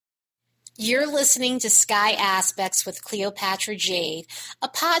You're listening to Sky Aspects with Cleopatra Jade, a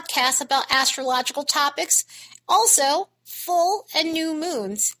podcast about astrological topics, also full and new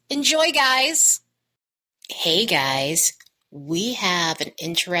moons. Enjoy, guys. Hey, guys. We have an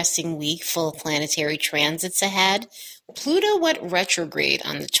interesting week full of planetary transits ahead. Pluto went retrograde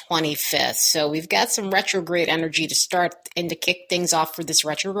on the 25th, so we've got some retrograde energy to start and to kick things off for this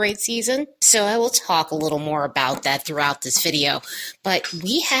retrograde season. So I will talk a little more about that throughout this video. But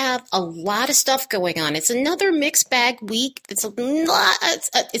we have a lot of stuff going on. It's another mixed bag week. It's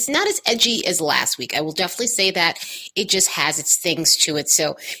not as edgy as last week. I will definitely say that. It just has its things to it.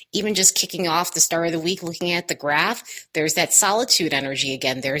 So even just kicking off the start of the week, looking at the graph, there's that solitude energy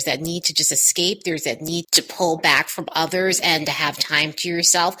again. There's that need to just escape. There's that need to pull back from others and to have time to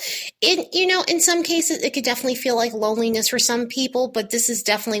yourself. In some cases, it could definitely feel like loneliness for some people, but this is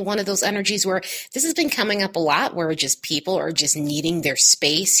definitely one of those energies where this has been coming up a lot, where just people are just needing their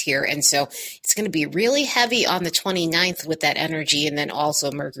space here. And so it's going to be really heavy on the 29th with that energy. And then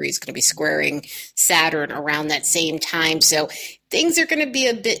also Mercury is going to be squaring Saturn around that same time. So things are going to be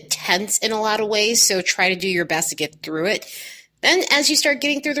a bit tense in a lot of ways. So try to do your best to get through it. Then as you start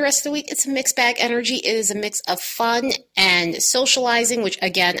getting through the rest of the week, it's a mixed bag energy. It is a mix of fun and socializing, which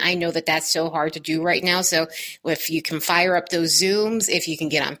again, I know that that's so hard to do right now. So if you can fire up those Zooms, if you can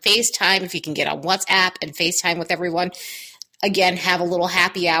get on FaceTime, if you can get on WhatsApp and FaceTime with everyone, again, have a little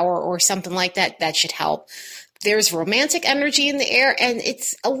happy hour or something like that, that should help. There's romantic energy in the air, and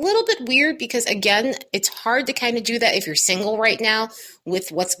it's a little bit weird because, again, it's hard to kind of do that if you're single right now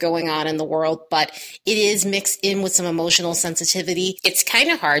with what's going on in the world, but it is mixed in with some emotional sensitivity. It's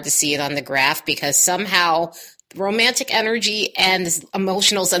kind of hard to see it on the graph because somehow romantic energy and this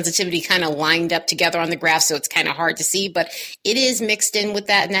emotional sensitivity kind of lined up together on the graph, so it's kind of hard to see, but it is mixed in with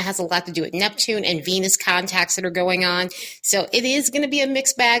that, and that has a lot to do with Neptune and Venus contacts that are going on. So it is going to be a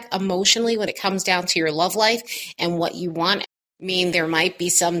mixed bag emotionally when it comes down to your love life and what you want. I mean, there might be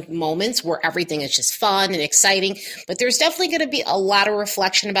some moments where everything is just fun and exciting, but there's definitely going to be a lot of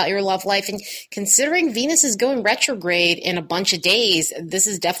reflection about your love life. And considering Venus is going retrograde in a bunch of days, this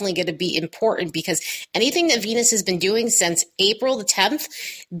is definitely going to be important because anything that Venus has been doing since April the 10th,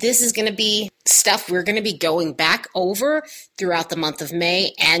 this is going to be stuff we're going to be going back over throughout the month of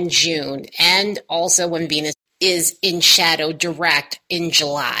May and June, and also when Venus is in shadow direct in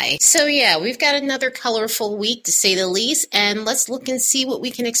July. So yeah, we've got another colorful week to say the least, and let's look and see what we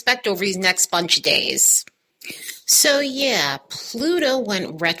can expect over these next bunch of days. So yeah, Pluto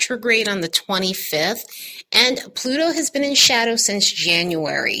went retrograde on the 25th, and Pluto has been in shadow since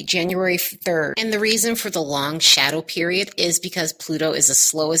January 3rd. And the reason for the long shadow period is because Pluto is the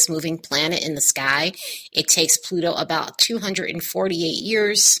slowest moving planet in the sky. It takes Pluto about 248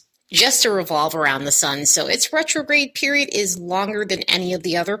 years just to revolve around the sun. So its retrograde period is longer than any of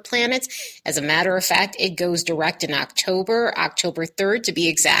the other planets. As a matter of fact, it goes direct in October 3rd to be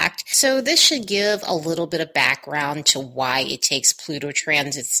exact. So this should give a little bit of background to why it takes Pluto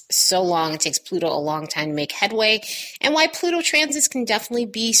transits so long. It takes Pluto a long time to make headway, and why Pluto transits can definitely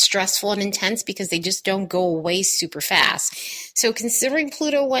be stressful and intense because they just don't go away super fast. So considering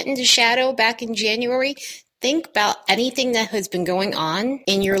Pluto went into shadow back in January, think about anything that has been going on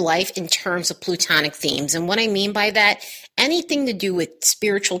in your life in terms of Plutonic themes. And what I mean by that, anything to do with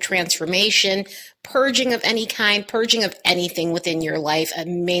spiritual transformation, purging of any kind, purging of anything within your life,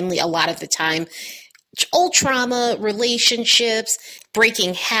 and mainly a lot of the time, old trauma, relationships,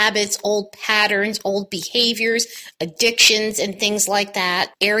 breaking habits, old patterns, old behaviors, addictions, and things like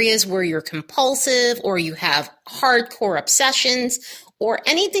that. Areas where you're compulsive or you have hardcore obsessions, or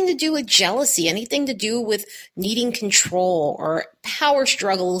anything to do with jealousy, anything to do with needing control or power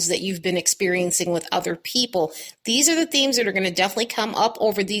struggles that you've been experiencing with other people. These are the themes that are going to definitely come up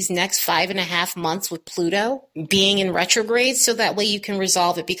over these next 5.5 months with Pluto being in retrograde, so that way you can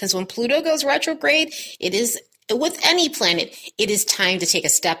resolve it. Because when Pluto goes retrograde, it is, with any planet, it is time to take a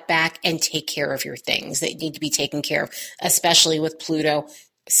step back and take care of your things that need to be taken care of, especially with Pluto.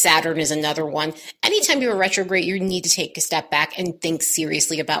 Saturn is another one. Anytime you're retrograde, you need to take a step back and think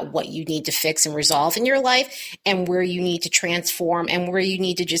seriously about what you need to fix and resolve in your life, and where you need to transform, and where you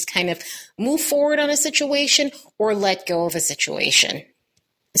need to just kind of move forward on a situation or let go of a situation.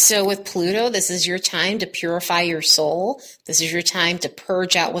 So with Pluto, this is your time to purify your soul. This is your time to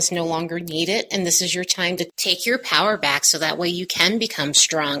purge out what's no longer needed. And this is your time to take your power back, so that way you can become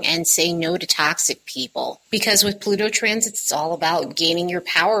strong and say no to toxic people. Because with Pluto transits, it's all about gaining your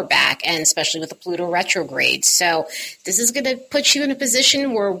power back, and especially with the Pluto retrograde. So this is going to put you in a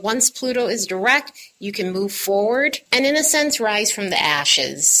position where once Pluto is direct, you can move forward and, in a sense, rise from the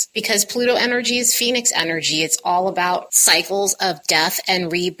ashes. Because Pluto energy is Phoenix energy. It's all about cycles of death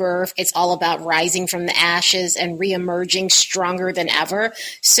and rebirth. It's all about rising from the ashes and reemerging stronger than ever.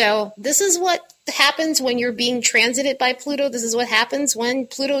 So this is what happens when you're being transited by Pluto. This is what happens when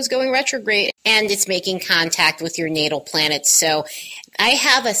Pluto is going retrograde and it's making contact with your natal planet. So I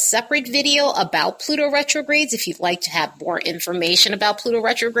have a separate video about Pluto retrogrades if you'd like to have more information about Pluto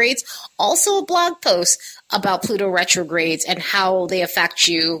retrogrades. Also a blog post about Pluto retrogrades and how they affect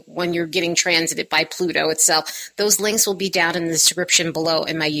you when you're getting transited by Pluto itself. Those links will be down in the description below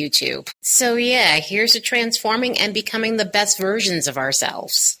in my YouTube. So yeah, here's to transforming and becoming the best versions of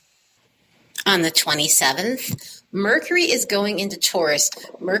ourselves. On the 27th, Mercury is going into Taurus.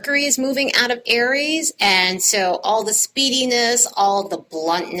 Mercury is moving out of Aries, and so all the speediness, all the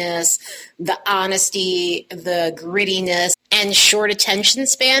bluntness, the honesty, the grittiness, and short attention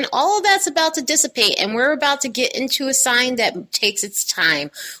span, all of that's about to dissipate, and we're about to get into a sign that takes its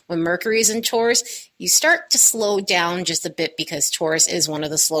time. When Mercury is in Taurus, you start to slow down just a bit because Taurus is one of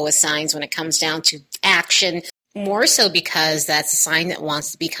the slowest signs when it comes down to action. More so because that's a sign that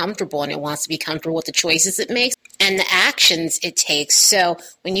wants to be comfortable, and it wants to be comfortable with the choices it makes and the actions it takes. So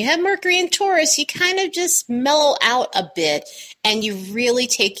when you have Mercury in Taurus, you kind of just mellow out a bit and you really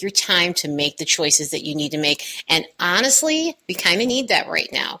take your time to make the choices that you need to make. And honestly, we kind of need that right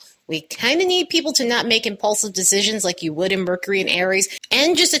now. We kind of need people to not make impulsive decisions like you would in Mercury and Aries,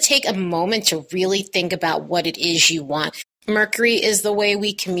 and just to take a moment to really think about what it is you want. Mercury is the way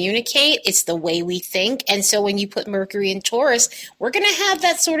we communicate. It's the way we think. And so when you put Mercury in Taurus, we're going to have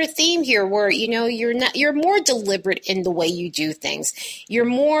that sort of theme here where, you're more deliberate in the way you do things. You're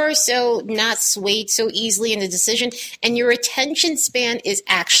more so not swayed so easily in a decision, and your attention span is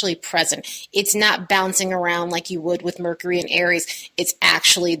actually present. It's not bouncing around like you would with Mercury and Aries. It's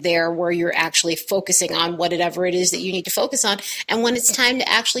actually there where you're actually focusing on whatever it is that you need to focus on. And when it's time to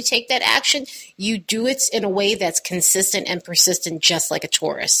actually take that action, you do it in a way that's consistent and persistent, just like a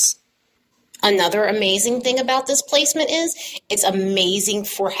Taurus. Another amazing thing about this placement is it's amazing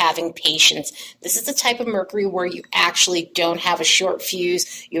for having patience. This is the type of Mercury where you actually don't have a short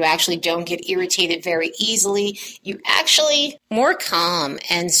fuse. You actually don't get irritated very easily. You actually more calm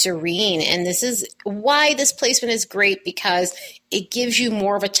and serene. And this is why this placement is great, because it gives you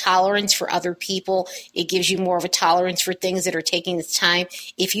more of a tolerance for other people. It gives you more of a tolerance for things that are taking its time.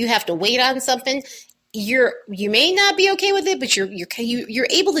 If you have to wait on something, you may not be okay with it, but you're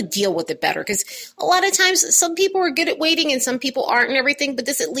able to deal with it better, because a lot of times some people are good at waiting and some people aren't and everything, but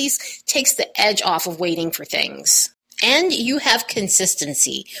this at least takes the edge off of waiting for things. And you have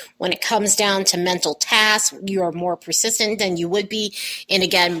consistency. When it comes down to mental tasks, you are more persistent than you would be in,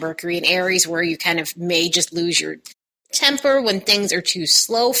 again, Mercury and Aries, where you kind of may just lose your temper when things are too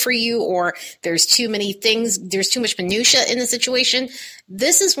slow for you, or there's too many things, there's too much minutia in the situation.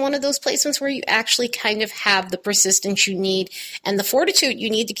 This is one of those placements where you actually kind of have the persistence you need and the fortitude you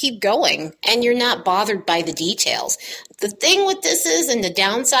need to keep going, and you're not bothered by the details. The thing with this is, and the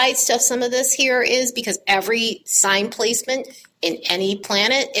downside stuff, some of this here is because every sign placement in any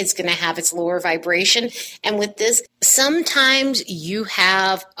planet is going to have its lower vibration. And with this, sometimes you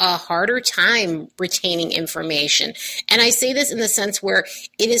have a harder time retaining information. And I say this in the sense where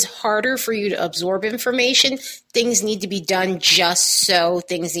it is harder for you to absorb information. Things need to be done just so.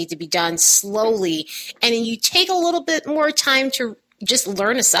 Things need to be done slowly. And you take a little bit more time to just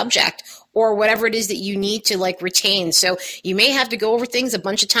learn a subject or whatever it is that you need to retain. So you may have to go over things a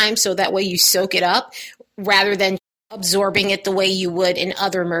bunch of times so that way you soak it up rather than absorbing it the way you would in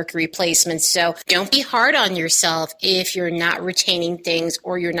other Mercury placements. So don't be hard on yourself if you're not retaining things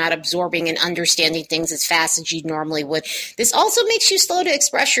or you're not absorbing and understanding things as fast as you normally would. This also makes you slow to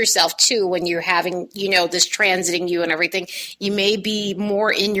express yourself too when you're having, this transiting you and everything. You may be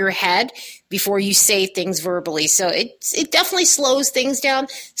more in your head before you say things verbally. So it definitely slows things down.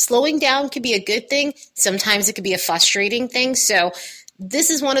 Slowing down could be a good thing. Sometimes it could be a frustrating thing. So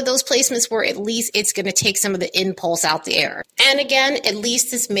this is one of those placements where at least it's going to take some of the impulse out the air. And again, at least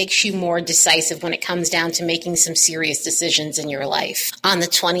this makes you more decisive when it comes down to making some serious decisions in your life. On the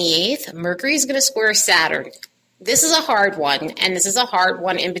 28th, Mercury is going to square Saturn. This is a hard one, and this is a hard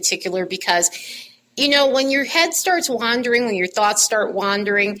one in particular because, when your head starts wandering, when your thoughts start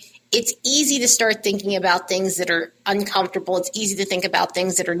wandering, it's easy to start thinking about things that are uncomfortable. It's easy to think about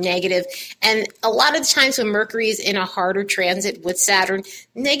things that are negative. And a lot of the times when Mercury is in a harder transit with Saturn,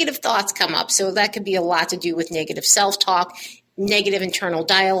 negative thoughts come up. So that could be a lot to do with negative self-talk, negative internal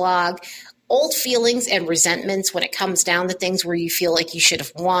dialogue, old feelings and resentments when it comes down to things where you feel like you should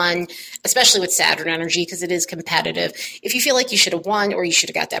have won, especially with Saturn energy, because it is competitive. If you feel like you should have won, or you should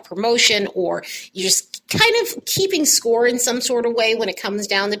have got that promotion, or you're just kind of keeping score in some sort of way when it comes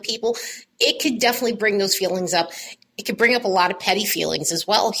down to people, it could definitely bring those feelings up. It could bring up a lot of petty feelings as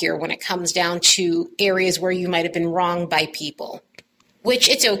well here when it comes down to areas where you might have been wronged by people. Which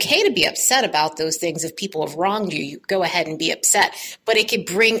it's okay to be upset about those things. If people have wronged you, you go ahead and be upset. But it could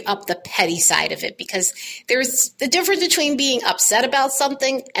bring up the petty side of it, because there's the difference between being upset about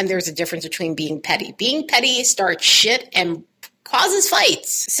something and there's a difference between being petty. Being petty starts shit and causes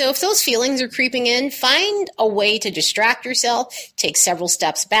fights. So if those feelings are creeping in, find a way to distract yourself, take several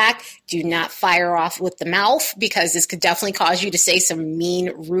steps back, do not fire off with the mouth, because this could definitely cause you to say some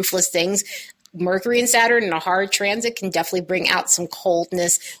mean, ruthless things. Mercury and Saturn in a hard transit can definitely bring out some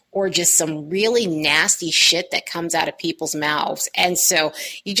coldness or just some really nasty shit that comes out of people's mouths. And so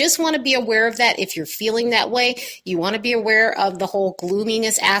you just want to be aware of that. If you're feeling that way, you want to be aware of the whole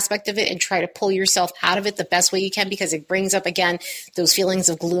gloominess aspect of it and try to pull yourself out of it the best way you can, because it brings up, again, those feelings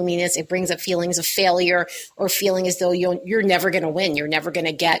of gloominess. It brings up feelings of failure, or feeling as though you're never going to win. You're never going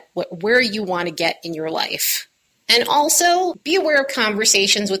to get where you want to get in your life. And also be aware of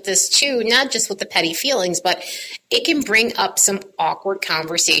conversations with this too, not just with the petty feelings, but it can bring up some awkward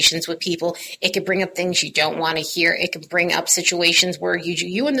conversations with people. It can bring up things you don't want to hear. It can bring up situations where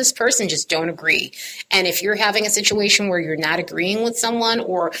you and this person just don't agree. And if you're having a situation where you're not agreeing with someone,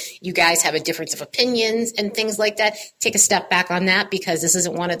 or you guys have a difference of opinions and things like that, take a step back on that, because this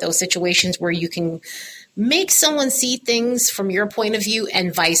isn't one of those situations where you can make someone see things from your point of view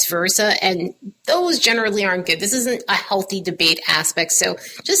and vice versa. And those generally aren't good. This isn't a healthy debate aspect. So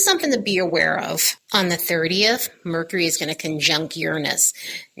just something to be aware of. On the 30th, Mercury is going to conjunct Uranus.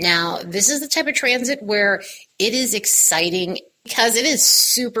 Now, this is the type of transit where it is exciting because it is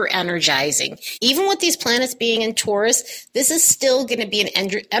super energizing. Even with these planets being in Taurus, this is still going to be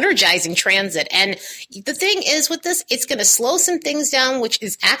an energizing transit. And the thing is with this, it's going to slow some things down, which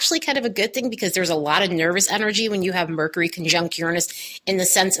is actually kind of a good thing, because there's a lot of nervous energy when you have Mercury conjunct Uranus, in the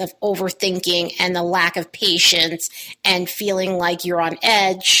sense of overthinking and the lack of patience and feeling like you're on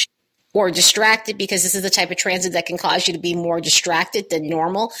edge or distracted, because this is the type of transit that can cause you to be more distracted than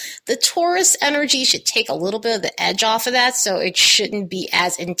normal. The Taurus energy should take a little bit of the edge off of that, so it shouldn't be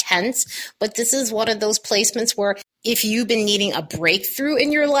as intense. But this is one of those placements where if you've been needing a breakthrough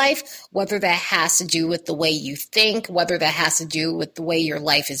in your life, whether that has to do with the way you think, whether that has to do with the way your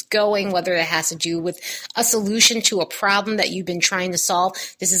life is going, whether that has to do with a solution to a problem that you've been trying to solve,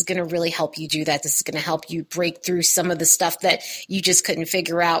 this is going to really help you do that. This is going to help you break through some of the stuff that you just couldn't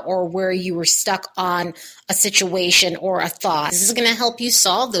figure out, or where you were stuck on a situation or a thought. This is going to help you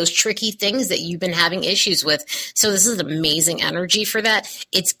solve those tricky things that you've been having issues with. So this is amazing energy for that.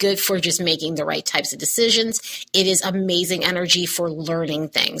 It's good for just making the right types of decisions. It is amazing energy for learning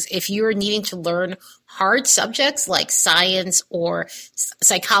things. If you're needing to learn hard subjects like science or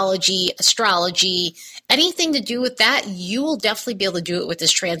psychology, astrology, anything to do with that, you will definitely be able to do it with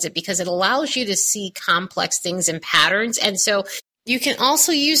this transit, because it allows you to see complex things and patterns. And so you can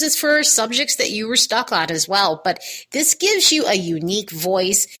also use this for subjects that you were stuck on as well. But this gives you a unique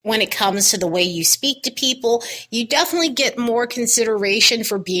voice when it comes to the way you speak to people. You definitely get more consideration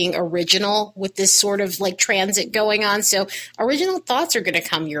for being original with this sort of like transit going on. So original thoughts are going to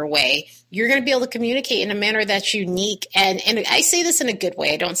come your way. You're going to be able to communicate in a manner that's unique. And I say this in a good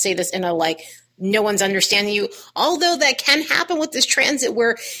way. I don't say this in a like, no one's understanding you, although that can happen with this transit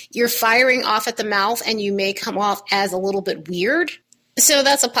where you're firing off at the mouth and you may come off as a little bit weird. So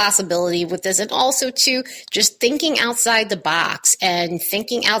that's a possibility with this. And also, too, just thinking outside the box and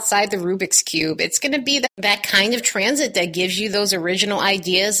thinking outside the Rubik's Cube. It's going to be that kind of transit that gives you those original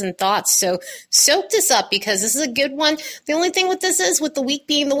ideas and thoughts. So soak this up, because this is a good one. The only thing with this is, with the week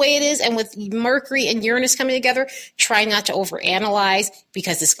being the way it is and with Mercury and Uranus coming together, try not to overanalyze,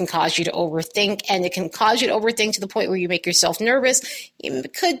 because this can cause you to overthink, and it can cause you to overthink to the point where you make yourself nervous. You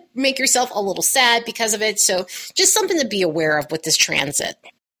could make yourself a little sad because of it. So just something to be aware of with this transit.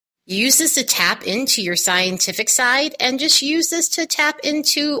 Use this to tap into your scientific side, and just use this to tap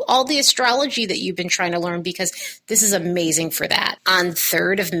into all the astrology that you've been trying to learn, because this is amazing for that. On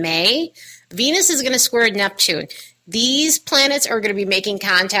 3rd of May, Venus is going to square Neptune. These planets are going to be making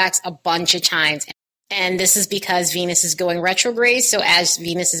contacts a bunch of times. And this is because Venus is going retrograde. So as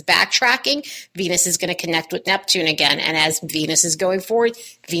Venus is backtracking, Venus is going to connect with Neptune again. And as Venus is going forward,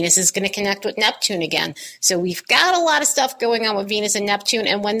 Venus is going to connect with Neptune again. So we've got a lot of stuff going on with Venus and Neptune.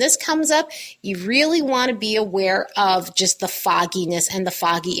 And when this comes up, you really want to be aware of just the fogginess and the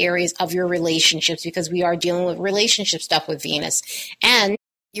foggy areas of your relationships, because we are dealing with relationship stuff with Venus. And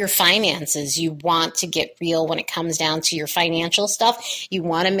your finances. You want to get real when it comes down to your financial stuff. You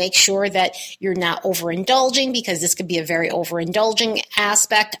want to make sure that you're not overindulging, because this could be a very overindulging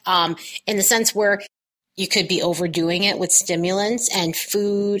aspect, in the sense where you could be overdoing it with stimulants and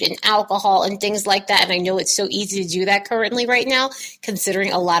food and alcohol and things like that. And I know it's so easy to do that currently right now,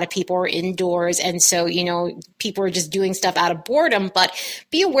 considering a lot of people are indoors. And so, people are just doing stuff out of boredom, but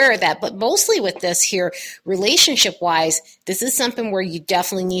be aware of that. But mostly with this here, relationship wise, this is something where you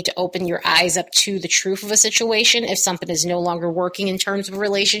definitely need to open your eyes up to the truth of a situation. If something is no longer working in terms of a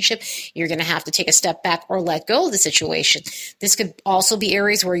relationship, you're going to have to take a step back or let go of the situation. This could also be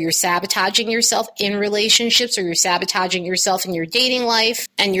areas where you're sabotaging yourself in relationships, or you're sabotaging yourself in your dating life,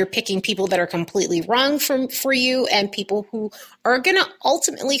 and you're picking people that are completely wrong for you, and people who are going to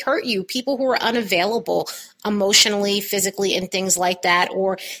ultimately hurt you, people who are unavailable emotionally, physically, and things like that,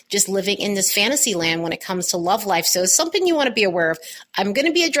 or just living in this fantasy land when it comes to love life. So it's something you want to be aware of. I'm going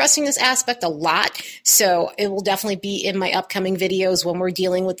to be addressing this aspect a lot, so it will definitely be in my upcoming videos when we're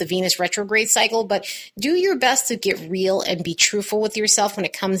dealing with the Venus retrograde cycle. But do your best to get real and be truthful with yourself when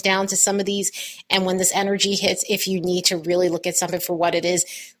it comes down to some of these. And when this energy hits, if you need to really look at something for what it is,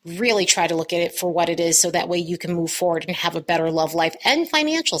 really try to look at it for what it is, so that way you can move forward and have a better love life and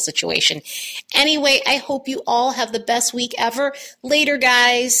financial situation. Anyway, I hope you all have the best week ever. Later,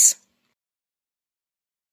 guys.